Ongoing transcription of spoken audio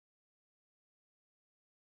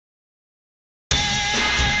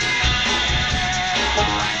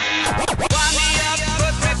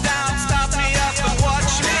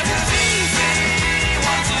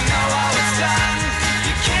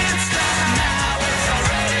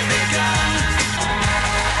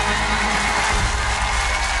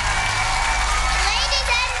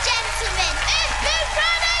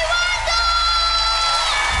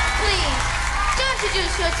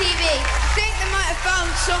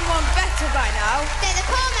better by now. They're the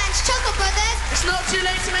poor man's Chuckle Brothers. It's not too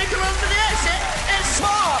late to make a run for the exit. It's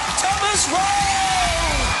Mark Thomas Rhodes!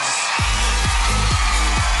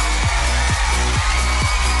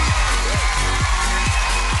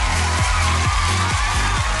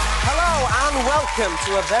 Hello and welcome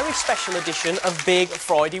to a very special edition of Big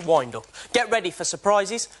Friday Wind-Up. Get ready for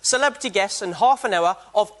surprises, celebrity guests and half an hour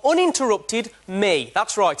of uninterrupted me.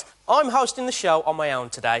 That's right, I'm hosting the show on my own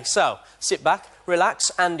today, so sit back,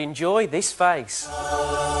 relax and enjoy this face.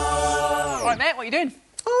 all right, mate, what are you doing?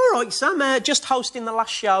 All right, Sam, just hosting the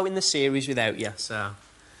last show in the series without you, so...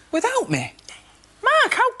 Without me?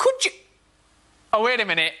 Mark, how could you... Oh, wait a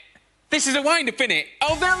minute. This is a wind-up, innit?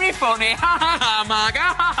 Oh, very funny. Ha, ha, ha, Mark.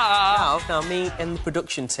 Ha, ha, ha. No, me and the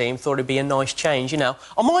production team thought it'd be a nice change, you know.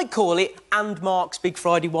 I might call it And Mark's Big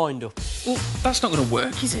Friday Wind-Up. Well, that's not going to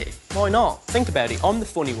work, is it? Why not? Think about it. I'm the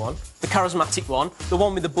funny one, the charismatic one, the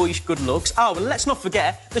one with the boyish good looks. Oh, and let's not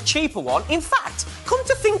forget the cheaper one. In fact, come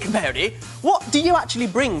to think about it, what do you actually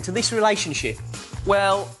bring to this relationship?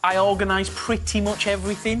 Well, I organise pretty much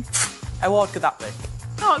everything. How hard could that be?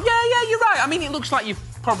 Oh, yeah, you're right. I mean, it looks like you've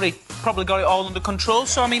probably got it all under control.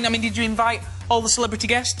 So, I mean, did you invite all the celebrity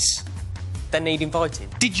guests? They need inviting.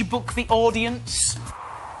 Did you book the audience?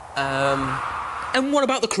 And what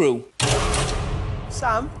about the crew?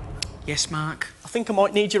 Sam? Yes, Mark? I think I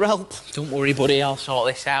might need your help. Don't worry, buddy, I'll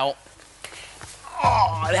sort this out.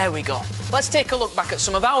 Oh, there we go. Let's take a look back at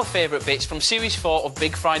some of our favourite bits from Series 4 of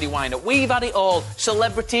Big Friday Wind-Up. We've had it all.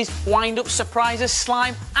 Celebrities, wind-up, surprises,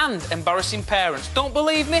 slime and embarrassing parents. Don't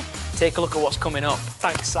believe me? Take a look at what's coming up.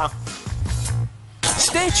 Thanks, Sam.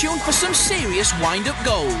 Stay tuned for some serious wind-up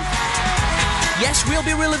gold. Yes, we'll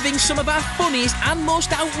be reliving some of our funniest and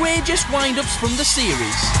most outrageous wind-ups from the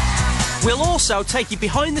series. We'll also take you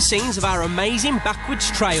behind the scenes of our amazing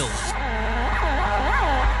backwards trail.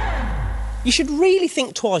 You should really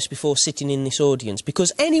think twice before sitting in this audience,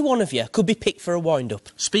 because any one of you could be picked for a wind-up.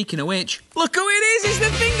 Speaking of which, look who it is! It's the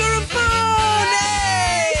finger of fun!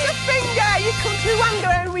 Hey! It's the finger! You come to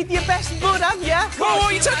Wango with your best bud, have you? Whoa, what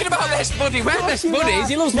are you talking about, best buddy? We're best buddies.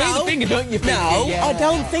 He loves me the finger, don't you, Finger? No, Yeah. I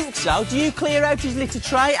don't think so. Do you clear out his litter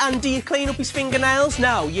tray and do you clean up his fingernails?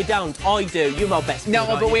 No, you don't. I do. You're my best bud. No,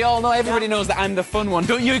 but we all know, everybody knows that I'm the fun one.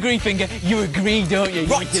 Don't you agree, Finger? You agree, don't you?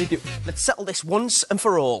 Right, let's settle this once and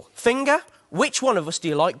for all. Finger, which one of us do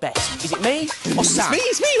you like best? Is it me or Sam?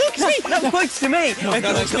 It's me, look, it's me! No, points to me. No,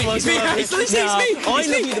 it's me. It's me. I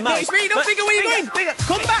love you the most. No, it's me. No, Finger, where are you going? Finger,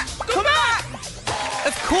 come back! Come back!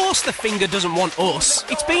 Of course the Finger doesn't want us.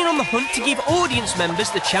 It's been on the hunt to give audience members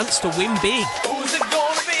the chance to win big. Who's it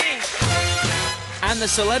gonna be? And the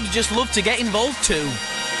celebs just love to get involved too.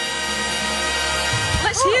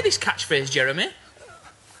 Let's hear this catchphrase, Jeremy.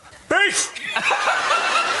 Beef!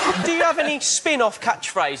 Do you have any spin-off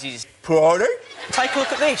catchphrases? Party? Take a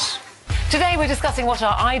look at this. Today we're discussing what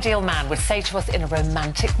our ideal man would say to us in a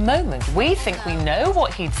romantic moment. We think we know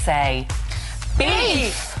what he'd say.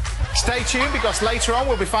 Beef! Stay tuned, because later on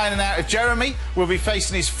we'll be finding out if Jeremy will be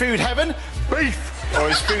facing his food heaven, beef, or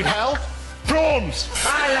his food hell, prawns.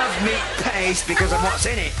 I love meat paste because of what's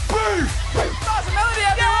in it. Beef! That's a melody,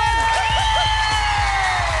 everyone!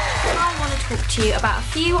 I want to talk to you about a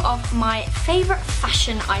few of my favourite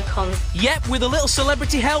fashion icons. Yep, with a little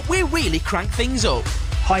celebrity help, we really crank things up.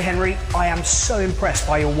 Hi, Henry. I am so impressed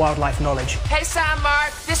by your wildlife knowledge. Hey, Sam,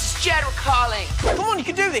 Mark, this is Jedward calling. Come on, you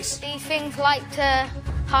can do this. These things like to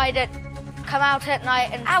hide at, come out at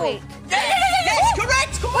night and tweet. Yes,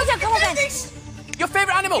 correct. Come on, Come on, then. Your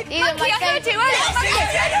favourite animal? These are my favourite.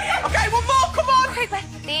 Okay, one more, come on.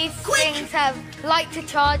 These things have like to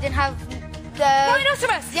charge and have the...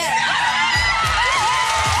 Rhinoceros! Yeah.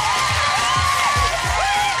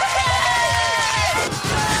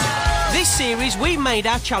 This series, we've made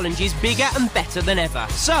our challenges bigger and better than ever.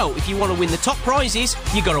 So, if you want to win the top prizes,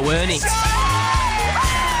 you got to earn it.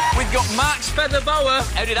 We've got Mark's feather boa.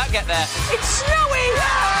 How did that get there? It's snowing!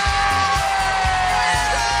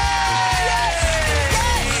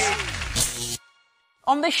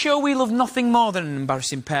 On this show, we love nothing more than an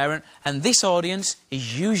embarrassing parent, and this audience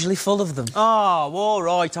is usually full of them. Oh, all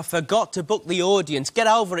right, I forgot to book the audience. Get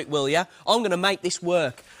over it, will ya? I'm going to make this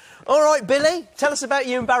work. All right, Billy, tell us about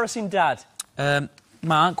your embarrassing dad.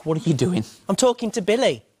 Mark, what are you doing? I'm talking to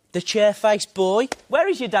Billy, the chair-faced boy. Where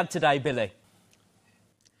is your dad today, Billy?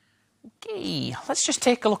 Okay, let's just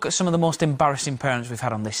take a look at some of the most embarrassing parents we've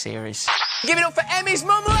had on this series. Give it up for Emmy's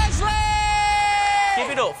mum, Leslie!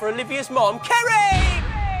 Give it up for Olivia's mum, Kerry!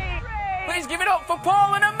 Please give it up for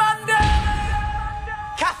Paul and Amanda!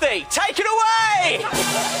 Kathy, take it away!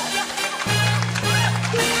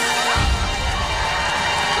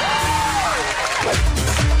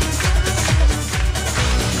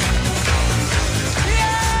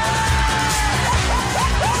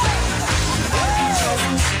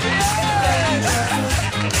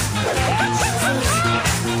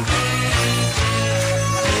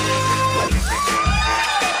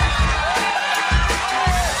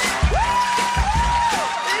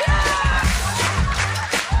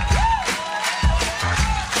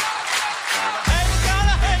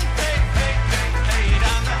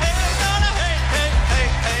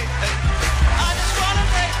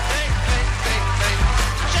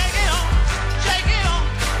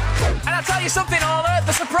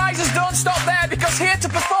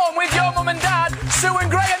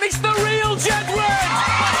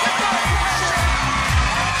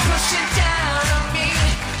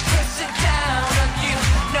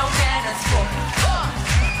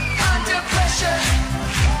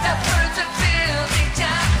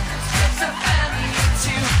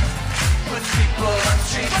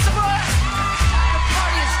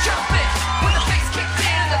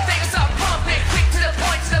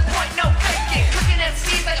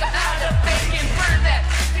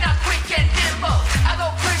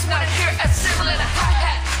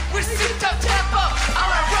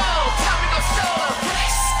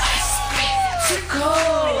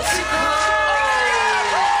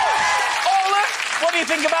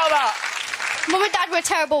 think about that? Mum and Dad were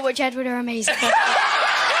terrible, but Jedward are amazing.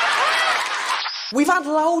 We've had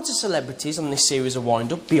loads of celebrities on this series of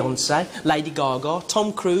Wind Up. Beyonce, Lady Gaga,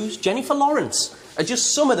 Tom Cruise, Jennifer Lawrence are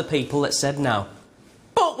just some of the people that said no.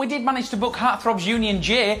 But we did manage to book Heartthrob's Union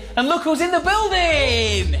J, and look who's in the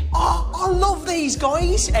building! Oh, I love these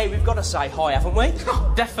guys. Hey, we've got to say hi, haven't we?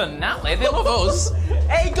 Definitely, they love us.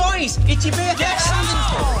 Hey, guys, it's your birthday.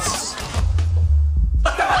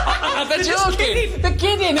 They're joking. They're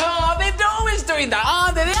kidding. Oh, they're always doing that.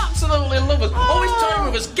 Oh, they absolutely love us. Always toying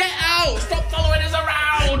with us. Get out. Stop following us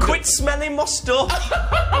around. Quit smelling my stuff.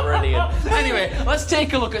 Brilliant. Anyway, let's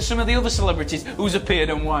take a look at some of the other celebrities who's appeared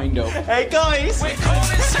on Wind Up. Hey, guys. We're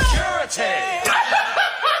calling security.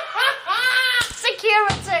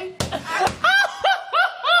 Security.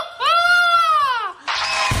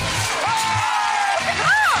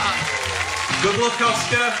 Good luck,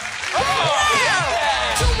 Oscar.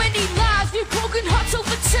 Too many lies, we've broken hearts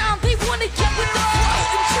over time. They wanna get with the flow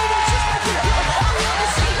and treat them just like a girl. I wanna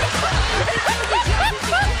see them cry. And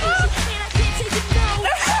I can't take it no.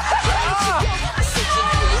 I said you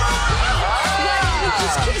know what? Why don't we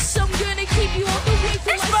just kiss? I'm gonna keep you all the way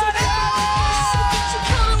from my side. So get your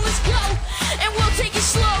car and let's go, and we'll take it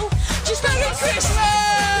slow. Just Merry Christmas.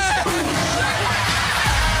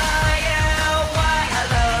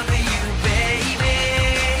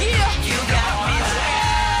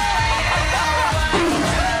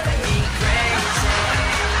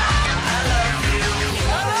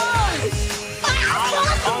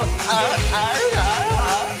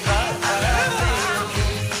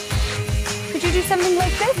 Could you do something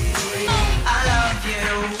like this? I love you.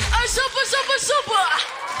 Super, super, super.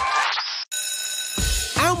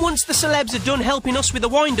 And once the celebs are done helping us with the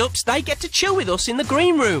wind-ups, they get to chill with us in the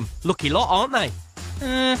green room. Lucky lot, aren't they?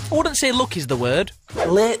 I wouldn't say luck is the word.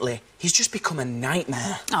 Lately, he's just become a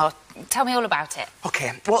nightmare. Oh, tell me all about it.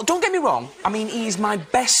 OK, well, don't get me wrong. I mean, he's my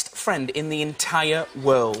best friend in the entire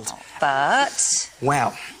world. But...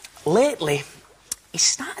 Well, lately, he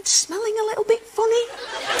started smelling a little bit funny.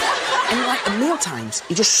 And, like, at mealtimes,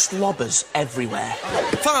 he just slobbers everywhere.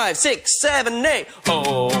 5, 6, 7, 8.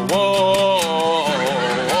 Oh, whoa.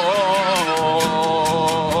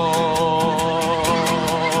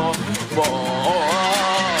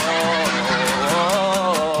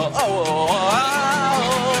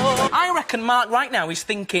 I reckon Mark right now is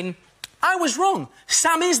thinking, I was wrong.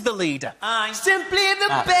 Sam is the leader. I'm simply the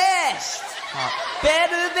best.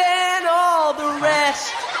 Better than all the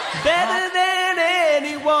rest. Better than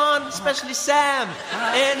anyone, especially Sam.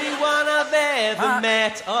 Anyone I've ever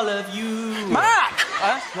met. All of you. Mark!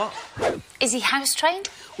 What? Is he house trained?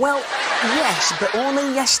 Well, yes, but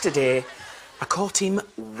only yesterday I caught him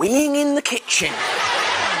weeing in the kitchen.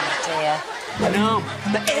 Oh, dear. No,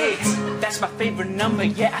 the 8. That's my favourite number,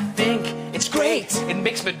 yeah, I think it's great. It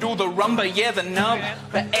makes me do the rumba, yeah, the numb.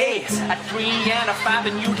 The 8, a 3 and a 5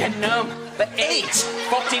 and you get numb. The 8,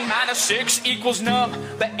 14 minus 6 equals numb.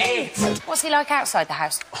 The 8. What's he like outside the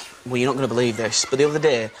house? Well, you're not going to believe this, but the other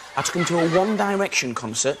day I took him to a One Direction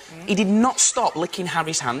concert. He did not stop licking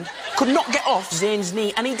Harry's hand, could not get off Zayn's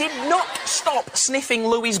knee, and he did not stop sniffing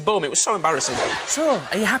Louis' bum. It was so embarrassing. So,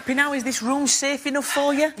 are you happy now? Is this room safe enough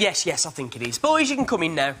for you? Yes, I think it is. Boys, you can come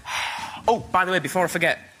in now. Oh, by the way, before I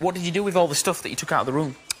forget, what did you do with all the stuff that you took out of the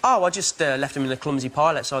room? Oh, I just left him in a clumsy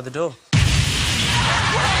pile outside the door.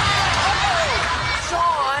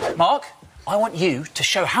 Mark, I want you to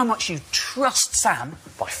show how much you trust Sam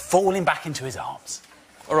by falling back into his arms.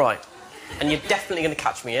 All right. And you're definitely going to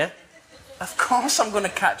catch me, yeah? Of course I'm going to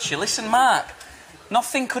catch you. Listen, Mark,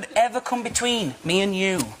 nothing could ever come between me and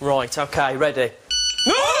you. Right, OK, ready.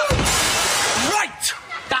 Right!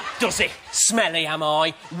 That does it. Smelly, am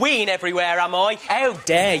I? Weeing everywhere, am I? How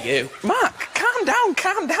dare you? Mark, calm down,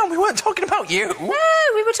 calm down. We weren't talking about you.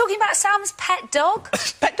 No, we were talking about Sam's pet dog.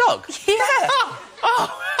 Pet dog? Yeah. Oh,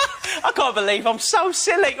 I can't believe I'm so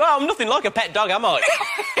silly. Well, I'm nothing like a pet dog, am I?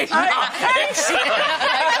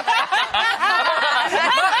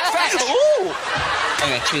 Ooh.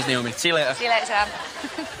 Anyway, cheers, Naomi. See you later. See you later, Sam.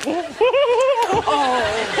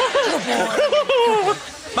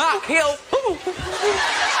 Mark, heel.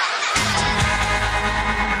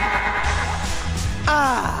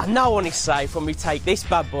 No one is safe when we take this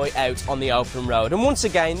bad boy out on the open road. And once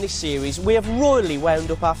again, this series, we have royally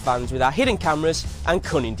wound up our fans with our hidden cameras and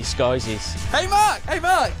cunning disguises. Hey, Mark! Hey,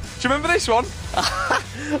 Mark! Do you remember this one?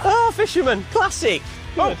 Oh, fisherman, classic.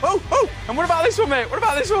 Oh! And what about this one, mate? What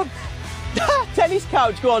about this one? Tennis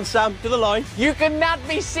couch, go on, Sam, to the line. You cannot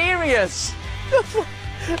be serious. That's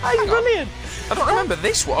brilliant. I don't remember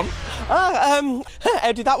this one.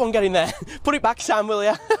 How did that one get in there? Put it back, Sam, will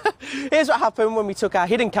you? Here's what happened when we took our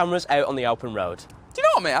hidden cameras out on the open road. Do you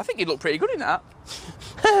know what, mate? I think you'd look pretty good in that.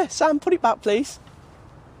 Sam, put it back, please.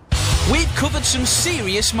 We've covered some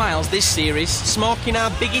serious miles this series. Smarking our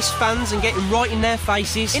biggest fans and getting right in their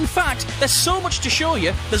faces. In fact, there's so much to show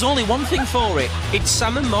you, there's only one thing for it. It's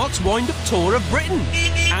Sam and Mark's wind-up tour of Britain.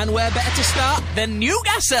 And where better to start than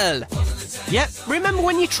Newcastle? Yep, remember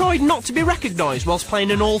when you tried not to be recognised whilst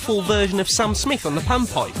playing an awful version of Sam Smith on the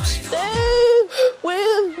panpipes? Stay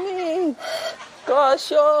with me, 'cause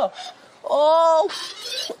you're all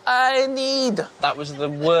I need. That was the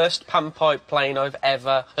worst panpipe playing I've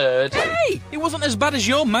ever heard. Hey, it wasn't as bad as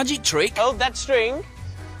your magic trick. Hold that string.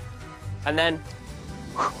 And then...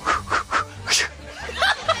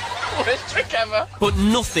 Worst trick ever. But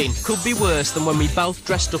nothing could be worse than when we both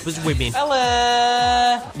dressed up as women.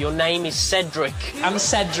 Hello. Your name is Cedric. I'm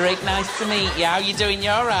Cedric. Nice to meet you. How you doing?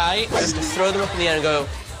 You all right? Just to throw them up in the air and go,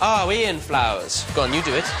 oh, Ian flowers. Go on, you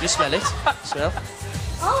do it. You smell it. Smell.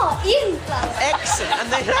 Oh, Ian flowers. Excellent.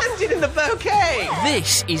 And they landed in the bouquet.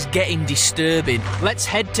 This is getting disturbing. Let's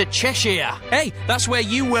head to Cheshire. Hey, that's where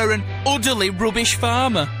you were an utterly rubbish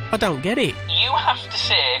farmer. I don't get it. You have to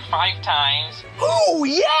say 5 times. Oh,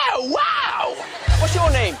 yeah, wow! What's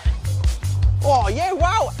your name? Oh, yeah,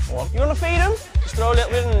 wow. You want to feed them? Just throw a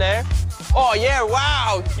little bit in there. Oh, yeah,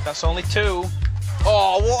 wow. That's only 2.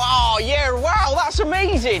 Oh, wow, yeah, wow, that's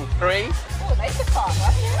amazing. 3. Oh, there's a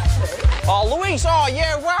farmer. Oh, Louise, oh,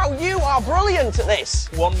 yeah, wow, you are brilliant at this.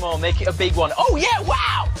 One more, make it a big one. Oh, yeah,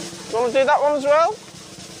 wow. You want to do that one as well?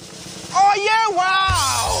 Oh, yeah,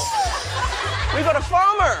 wow. We got a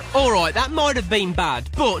farmer. All right, that might have been bad,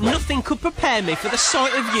 but nothing could prepare me for the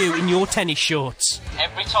sight of you in your tennis shorts.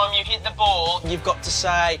 Every time you hit the ball, You've got to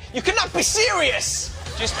say, you cannot be serious.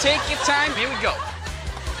 just take your time. Here we go.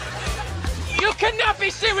 You cannot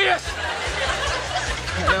be serious.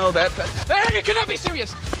 No, that. You cannot be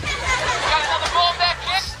serious. Got another ball there,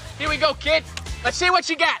 kid. Here we go, kid. Let's see what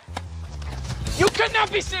you got. You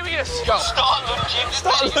cannot be serious. Go. Start lunging.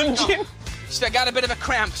 Start lunging. I got a bit of a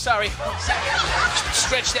cramp. Sorry.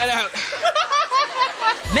 Stretch that out.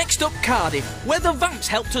 Next up, Cardiff, where the Vamps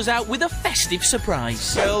helped us out with a festive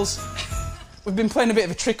surprise. Girls, we've been playing a bit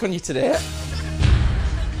of a trick on you today.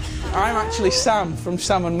 I'm actually Sam from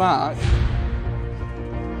Sam and Mark.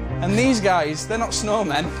 And these guys, they're not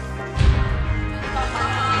snowmen.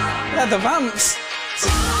 They're the Vamps.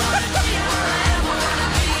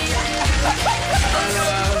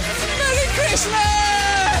 Merry Christmas!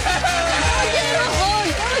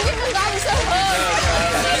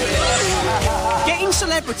 Getting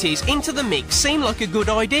celebrities into the mix seemed like a good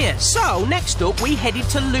idea. So, next up, we headed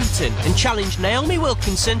to Luton and challenged Naomi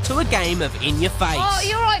Wilkinson to a game of In Your Face. Oh,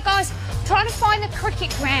 you're right, guys. Trying to find the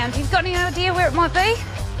cricket ground. You've got any idea where it might be?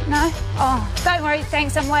 No? Oh, don't worry.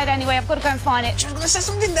 Thanks. I'm late anyway. I've got to go and find it. She was going to say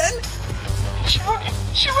something then.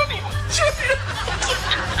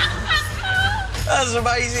 That's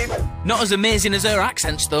amazing. Not as amazing as her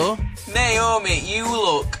accents, though. Naomi, you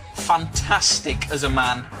look fantastic as a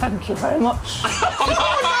man. Thank you very much.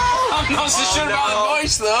 I'm not so sure about the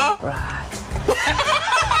voice, though.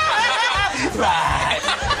 Right.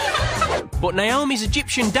 But Naomi's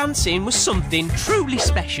Egyptian dancing was something truly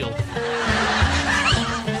special.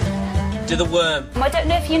 Do the worm. I don't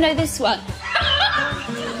know if you know this one.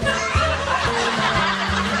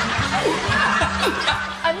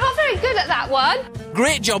 I'm not very good at that one.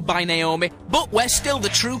 Great job by Naomi, but we're still the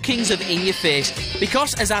true kings of In Your Face,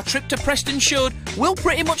 because as our trip to Preston showed, we'll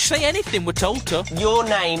pretty much say anything we're told to. Your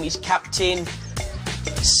name is Captain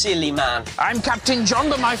Silly Man. I'm Captain John,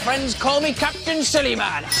 but my friends call me Captain Silly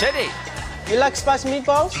Man. Silly. You like spicy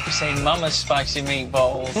meatballs? You're saying Mama's spicy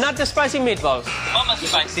meatballs. Not the spicy meatballs. Mama's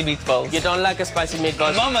spicy meatballs. You don't like the spicy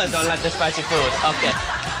meatballs? Mama's. Don't like the spicy food. Okay.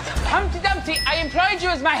 Humpty Dumpty, I employed you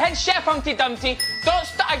as my head chef, Humpty Dumpty. Don't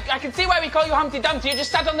stop. I can see why we call you Humpty Dumpty. You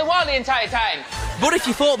just sat on the wall the entire time. But if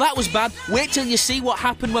you thought that was bad, wait till you see what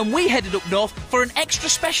happened when we headed up north for an extra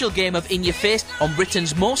special game of In Your Face on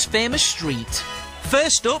Britain's most famous street.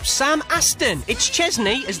 First up, Sam Aston. It's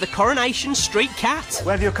Chesney as the Coronation Street Cat.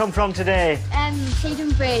 Where have you come from today?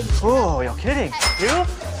 Hayden Bridge. Oh, you're kidding. You?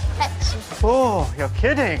 Excellent. Oh, you're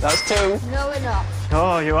kidding. That's 2. No, we're not.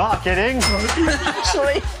 Oh, you are kidding.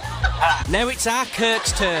 Actually. Now it's our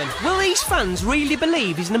Kirk's turn. Will these fans really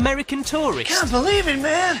believe he's an American tourist? Can't believe it,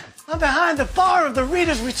 man. I'm behind the bar of the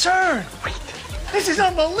Reader's Return. This is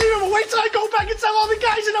unbelievable. Wait till I go back and tell all the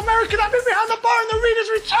guys in America I've been behind the bar in the Reader's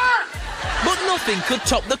Return. But nothing could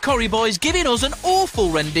top the Corrie Boys giving us an awful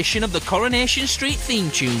rendition of the Coronation Street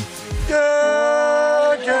theme tune.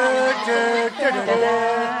 Yeah,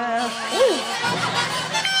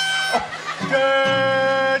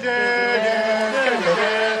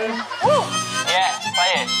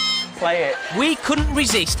 play it. play it. We couldn't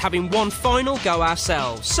resist having one final go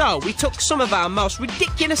ourselves, so we took some of our most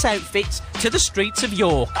ridiculous outfits to the streets of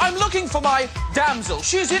York. I'm looking for my damsel.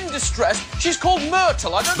 She's in distress. She's called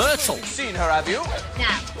Myrtle. I don't think you've seen her, have you? No.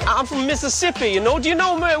 I'm from Mississippi, you know. Do you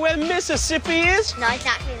know where Mississippi is? Not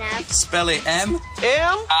exactly now. Spell it M.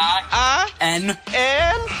 M-I-N.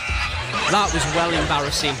 That was well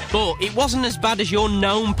embarrassing, but it wasn't as bad as your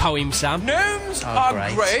gnome poem, Sam. Gnomes are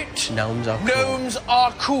great. Gnomes are cool. Gnomes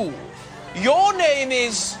are cool. Your name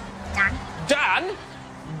is... Dan. Dan?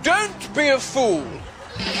 Don't be a fool.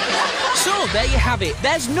 So, there you have it.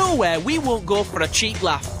 There's nowhere we won't go for a cheap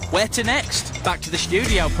laugh. Where to next? Back to the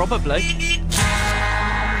studio, probably.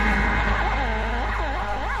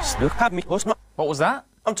 What was that?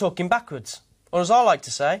 I'm talking backwards. Or as I like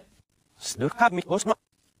to say...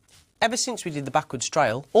 Ever since we did the backwards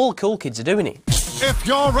trail, all the cool kids are doing it. If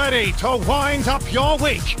you're ready to wind up your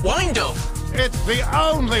week, Wind up. it's the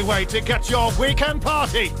only way to get your weekend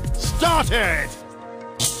party started.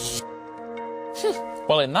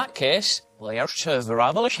 Well, in that case, You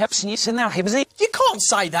can't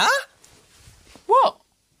say that. what?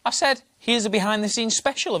 I said, here's a behind-the-scenes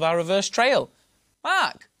special of our reverse trail.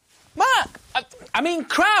 Mark! I mean,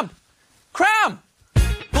 Crab!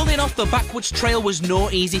 Pulling off the backwards trail was no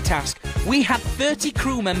easy task. We had 30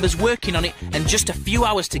 crew members working on it and just a few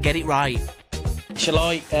hours to get it right. Shall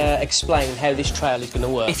I explain how this trail is going to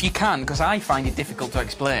work? If you can, because I find it difficult to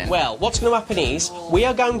explain. Well, what's going to happen is we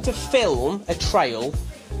are going to film a trail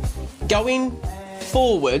going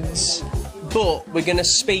forwards, but we're going to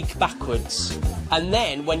speak backwards. And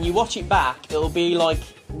then when you watch it back, it'll be like...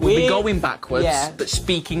 We'll be going backwards, but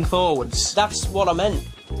speaking forwards. That's what I meant.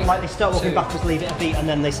 Like they start walking backwards, leave it a beat, and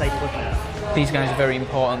then they say put it. These guys are very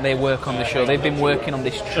important. They work on the show. They've been working on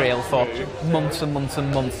this trail for months and months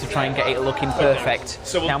and months to try and get it looking perfect.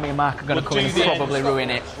 So now me and Mark are going to come in and probably ruin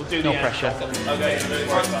it. No pressure.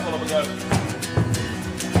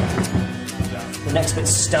 The next bit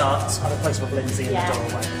starts at a place with Lindsay in the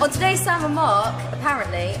doorway. On today's Sam and Mark,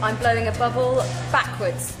 apparently, I'm blowing a bubble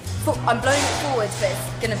backwards. I'm blowing it forwards, but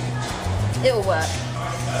it'll work.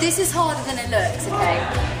 This is harder than it looks, okay?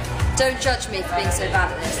 Don't judge me for being so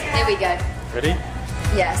bad at this. Here we go. Ready?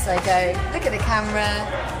 Yes, I go, look at the camera.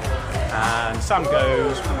 And Sam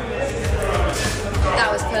goes.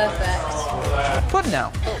 That was perfect. Good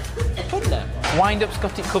now. Wind Up's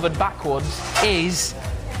Got It Covered backwards is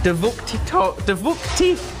Devukti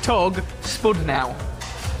Tog Spud now.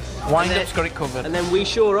 Wind Up's got it covered. And then we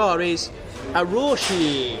sure are is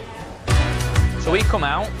Aroshi. So we come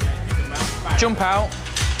out, jump out,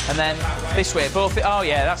 and then this way, both... Oh,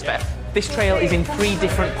 yeah, that's better. This trail is in 3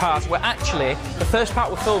 different parts, where actually, the first part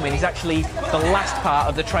we're filming is actually the last part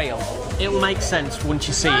of the trail. It'll make sense once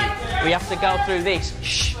you see it. We have to go through this.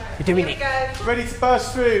 Shh, you're doing it. Ready to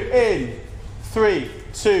burst through in 3,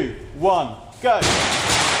 2, 1, go.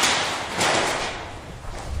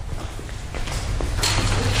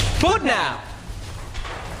 Good now.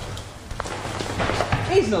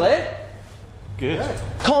 Easily. Good.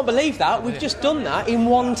 Can't believe that. We've just done that in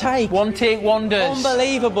one take. One take wonders.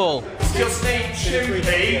 Unbelievable. Just need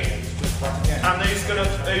Choopy, and who's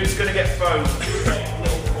gonna get thrown?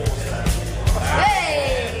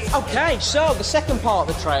 Hey! Okay, so the second part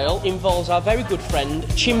of the trail involves our very good friend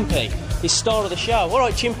Chimpy, the star of the show. All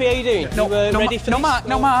right, Chimpy, how you doing? No, ready for this?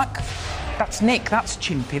 No, Mark. That's Nick. That's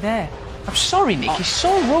Chimpy there. I'm sorry, Nick. He's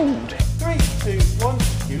so rude. 3, 2, 1.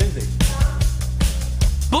 You, Lindsay.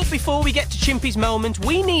 But before we get to Chimpy's moment,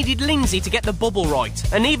 we needed Lindsay to get the bubble right.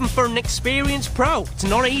 And even for an experienced pro, it's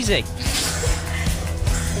not easy.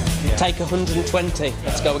 Take 120.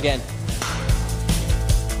 Let's go again.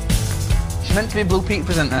 She's meant to be a Blue Peak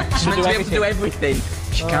presenter. She's meant to be able to do everything.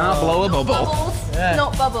 She can't blow a bubble. Bubbles,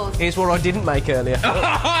 not bubbles. Here's what I didn't make earlier.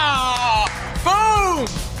 Boom!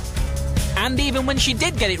 And even when she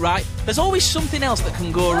did get it right, there's always something else that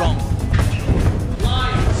can go wrong.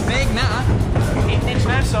 Big now.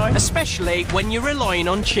 Especially when you're relying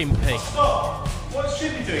on Chimpy. Stop! What's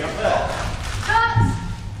Chimpy doing up there?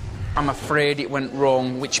 I'm afraid it went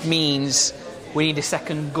wrong, which means we need a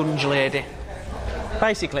second gunge lady.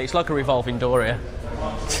 Basically, it's like a revolving door here.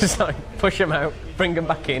 Just like push them out, bring them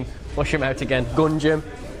back in, push them out again, gunge them.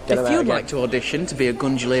 If you'd like to audition to be a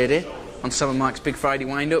gunge lady on Sam and Mark's Big Friday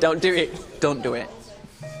Wind-Up... Don't do it. Don't do it.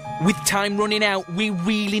 With time running out, we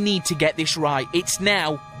really need to get this right. It's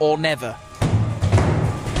now or never.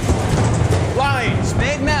 Lines.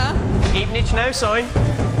 Big now. Even itch no sign.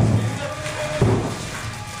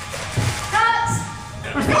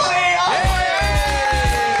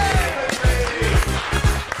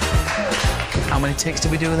 How many takes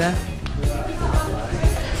did we do there?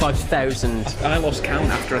 5,000. I lost count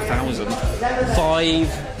after 1,000.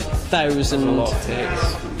 5,000. A lot of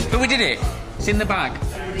takes. But we did it. It's in the bag.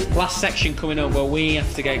 Last section coming up where we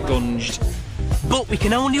have to get gunged. But we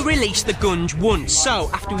can only release the gunge once, so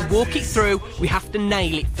after we walk it through, we have to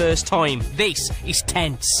nail it first time. This is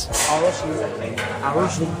tense. Can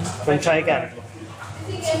we try again?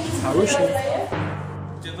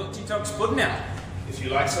 Talk spud now. If you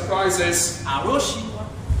like surprises. Arushi.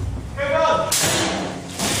 Come on.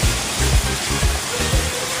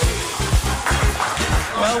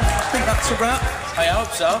 Well, I think that's a wrap. I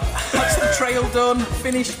hope so. That's the trail done.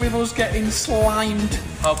 Finished with us getting slimed.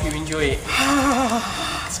 Hope you enjoy it.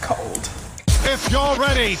 It's cold. If you're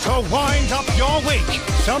ready to wind up your week,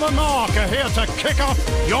 Sam and Mark are here to kick off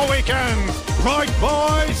your weekend. Right,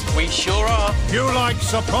 boys? We sure are. You like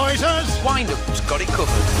surprises? Wind Up's got it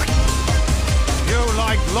covered. You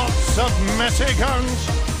like lots of messy guns?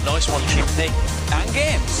 Nice one, Chimpy. And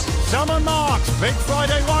games. Sam and Mark's Big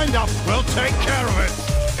Friday wind-up will take care of it.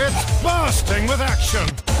 It's bursting with action.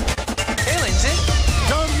 Hey, Lindsay.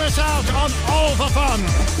 Don't miss out on all the fun.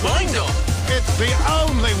 Wind Up. It's the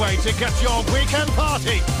only way to get your weekend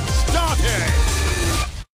party started.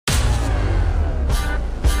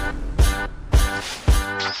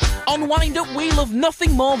 On Wind Up, we love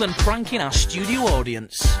nothing more than pranking our studio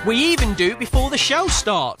audience. We even do it before the show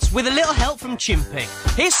starts, with a little help from Chimpy.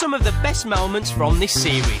 Here's some of the best moments from this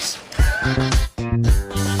series.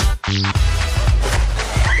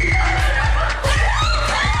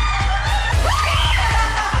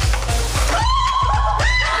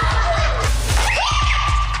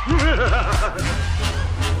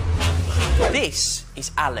 This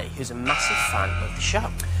is Ali, who's a massive fan of the show.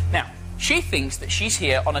 Now, she thinks that she's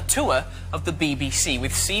here on a tour of the BBC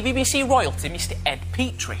with CBBC royalty, Mr. Ed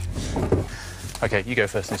Petrie. OK, you go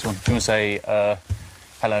first this one. Do you want to say,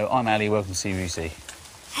 hello, I'm Ali, welcome to CBBC.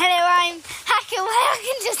 Hello, I'm Hacker,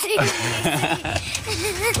 welcome to CBBC.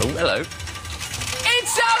 Oh, hello.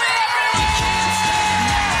 It's Ali,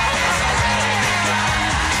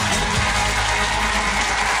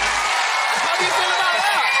 How do you feel about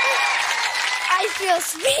that? I feel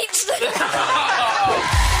speechless.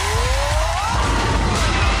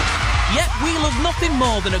 Yet we love nothing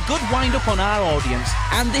more than a good wind-up on our audience.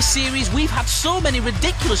 And this series, we've had so many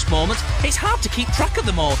ridiculous moments, it's hard to keep track of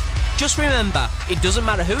them all. Just remember, it doesn't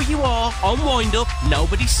matter who you are, on wind-up,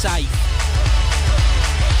 nobody's safe.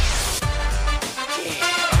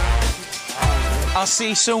 I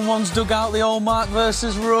see someone's dug out the old Mark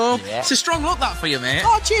versus Rob. Yeah. It's a strong look, that, for you, mate.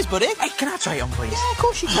 Oh, cheers, buddy. Hey, can I try it on, please? Yeah, of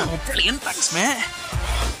course you can. Oh, brilliant, thanks, mate.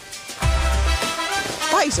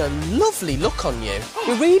 That is a lovely look on you.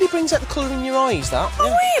 It really brings out the colour in your eyes, that.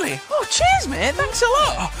 Oh, really? Oh, cheers, mate. Thanks a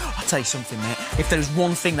lot. Oh, I'll tell you something, mate. If there was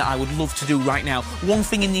one thing that I would love to do right now, one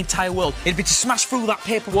thing in the entire world, it'd be to smash through that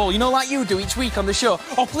paper wall, you know, like you do each week on the show.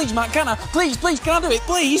 Oh, please, Matt, can I? Please, please, can I do it,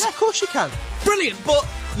 please? Yeah, of course you can. Brilliant. But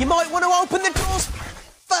you might want to open the doors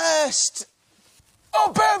first.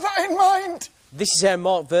 Oh, bear that in mind. This is how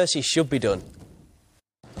Mark versus should be done.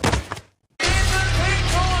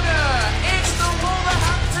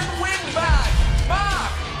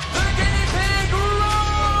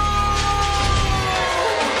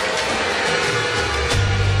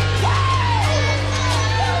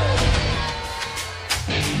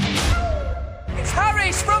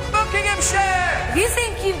 If you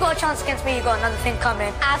think you've got a chance against me, you've got another thing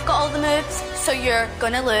coming. I've got all the moves, so you're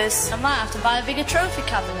gonna lose. I might have to buy a bigger trophy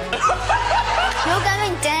cabinet. You're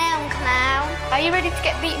going down, clown. Are you ready to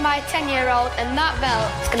get beaten by a 10-year-old? And that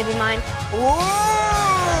belt is gonna be mine.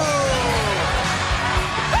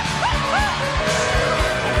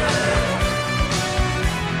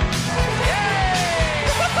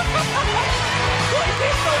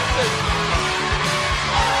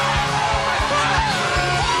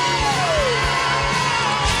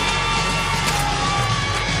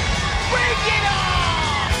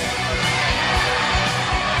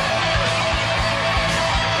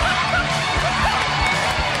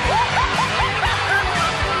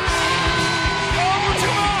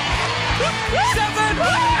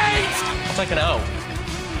 I'll take an O.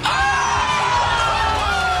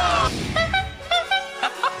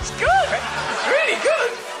 It's good. It's really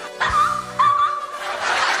good.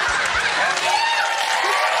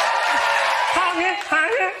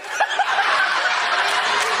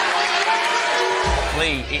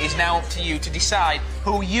 Lee, it is now up to you to decide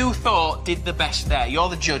who you thought did the best there. You're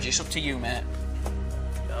the judge. It's up to you, mate.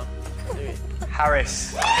 No, do it.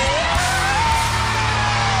 Harris.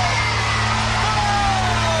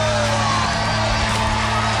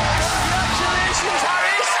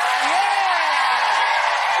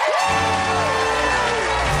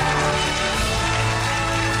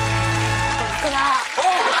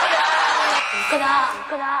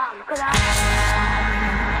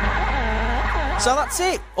 So that's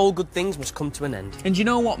it. All good things must come to an end. And you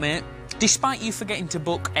know what, mate? Despite you forgetting to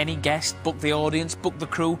book any guest, book the audience, book the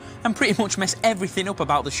crew, and pretty much mess everything up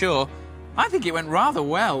about the show, I think it went rather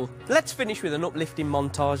well. Let's finish with an uplifting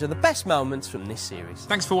montage of the best moments from this series.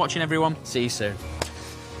 Thanks for watching, everyone. See you soon. Do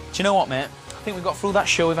you know what, mate? I think we got through that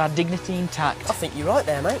show with our dignity intact. I think you're right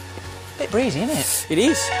there, mate. Bit breezy, isn't it? It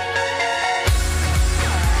is.